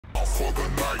for the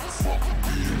night. Fuck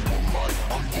being polite,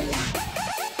 I'm going.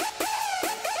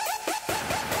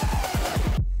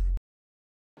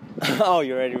 Oh,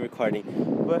 you're already recording.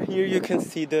 But here you can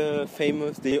see the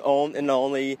famous, the own and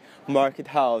only Market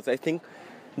House. I think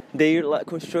they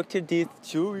constructed this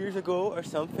 2 years ago or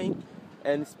something,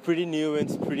 and it's pretty new and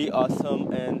it's pretty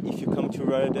awesome. And if you come to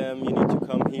Rotterdam, you need to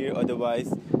come here,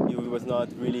 otherwise you was not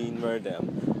really in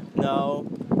Rotterdam. Now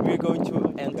we're going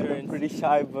to enter, and pretty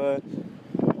shy, but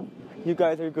you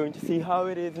guys are going to see how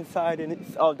it is inside, and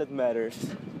it's all that matters.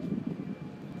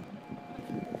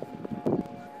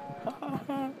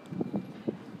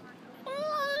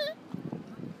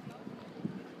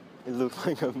 It looks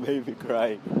like a baby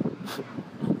crying.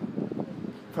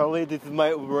 Probably this is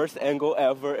my worst angle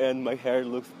ever and my hair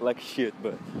looks like shit,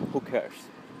 but who cares?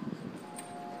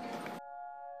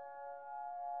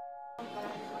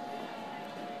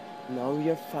 Now we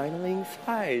are finally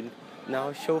inside. Now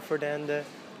I'll show for them the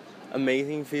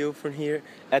amazing view from here.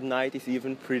 At night it's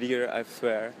even prettier, I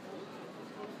swear.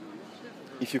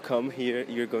 If you come here,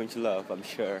 you're going to love, I'm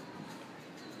sure.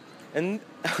 And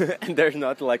there's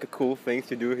not like a cool things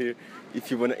to do here. If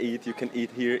you want to eat, you can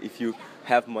eat here if you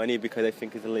have money, because I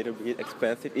think it's a little bit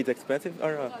expensive. It's expensive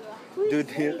or not? Dude,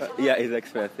 yeah, it's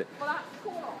expensive.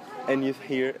 And you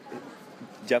hear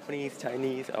Japanese,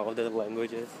 Chinese, all the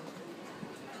languages.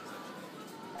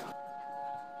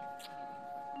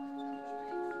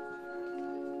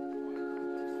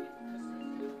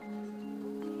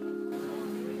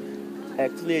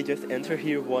 Actually, I just entered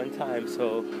here one time,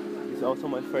 so it's also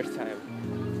my first time.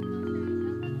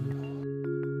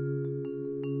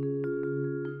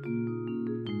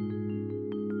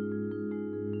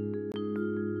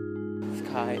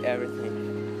 Sky,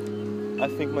 everything. I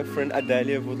think my friend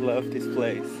Adelia would love this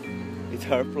place. It's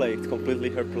her place,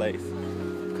 completely her place,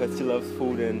 because she loves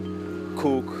food and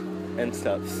cook and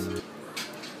stuff.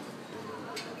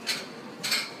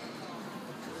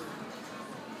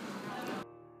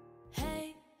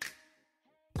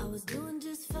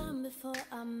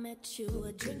 You.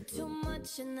 I drink too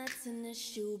much and that's an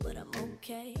issue, but I'm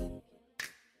okay.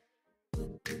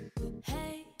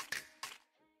 Hey,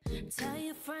 tell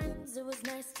your friends it was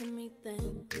nice to meet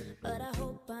them, but I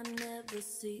hope I never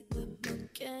see them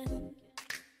again.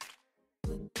 I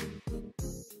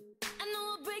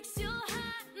know it breaks your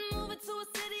heart, moving to a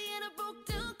city in a broke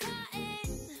down car.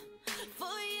 4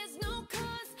 years, no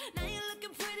cars, now you're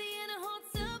looking pretty in a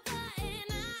hotel bar,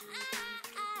 and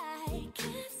I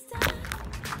can't stop.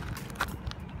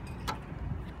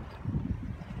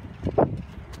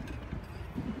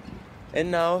 And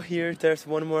now here there's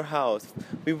one more house.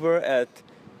 We were at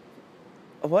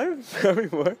where we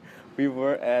were? We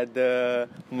were at the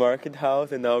Market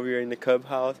House, and now we are in the Cub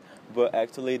House. But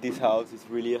actually, this house is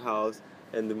really a house,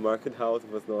 and the Market House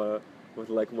was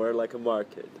like more like a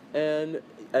market. And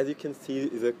as you can see,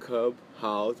 it's a Cub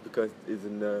House because it's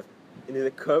in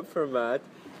a Cub format,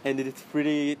 and it is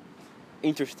pretty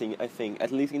interesting, I think,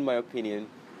 at least in my opinion.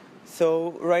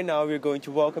 So right now we're going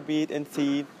to walk a bit and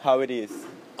see how it is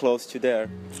close to there.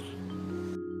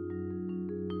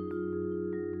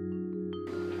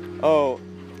 Oh,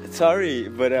 sorry,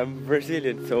 but I'm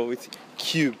Brazilian, so it's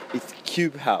Cube. It's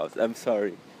Cube House. I'm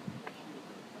sorry.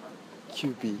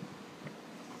 Cuba.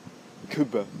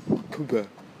 Cuba.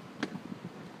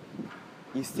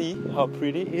 You see how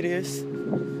pretty it is?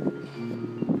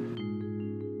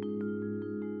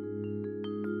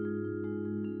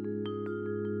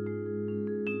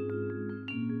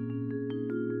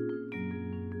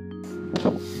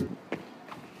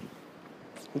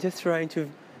 I'm just trying to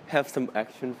have some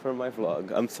action for my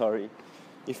vlog. I'm sorry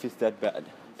if it's that bad.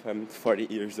 If I'm 40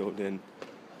 years old and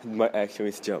my action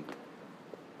is jump.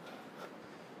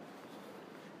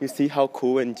 You see how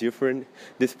cool and different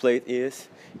this place is,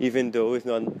 even though it's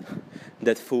not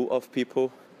that full of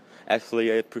people.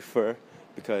 Actually, I prefer,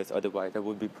 because otherwise I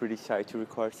would be pretty shy to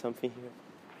record something here.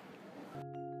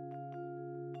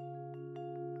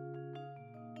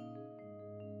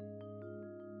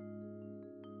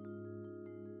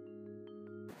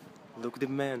 Look the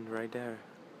man right there.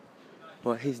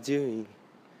 What he's doing.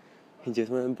 He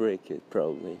just wanna break it,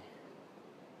 probably.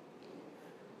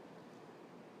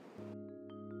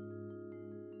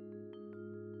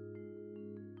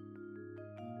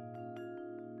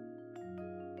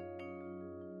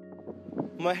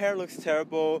 My hair looks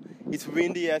terrible. It's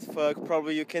windy as fuck.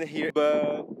 Probably you can hear,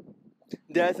 but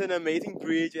there's an amazing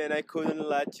bridge, and I couldn't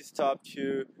let you stop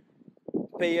to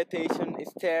pay attention,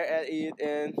 stare at it,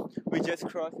 and we just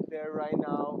crossed there right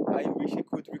now. I wish I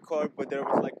could record, but there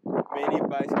was like many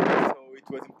bicycles, so it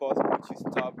was impossible to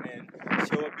stop and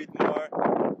show a bit more.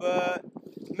 But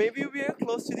maybe we are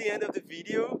close to the end of the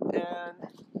video, and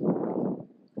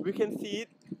we can see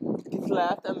this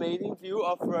last amazing view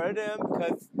of Rotterdam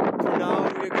because for now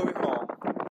we're going home.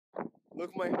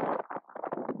 Look my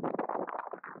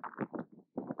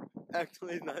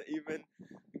actually not even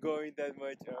going that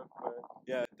much up, but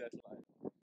yeah.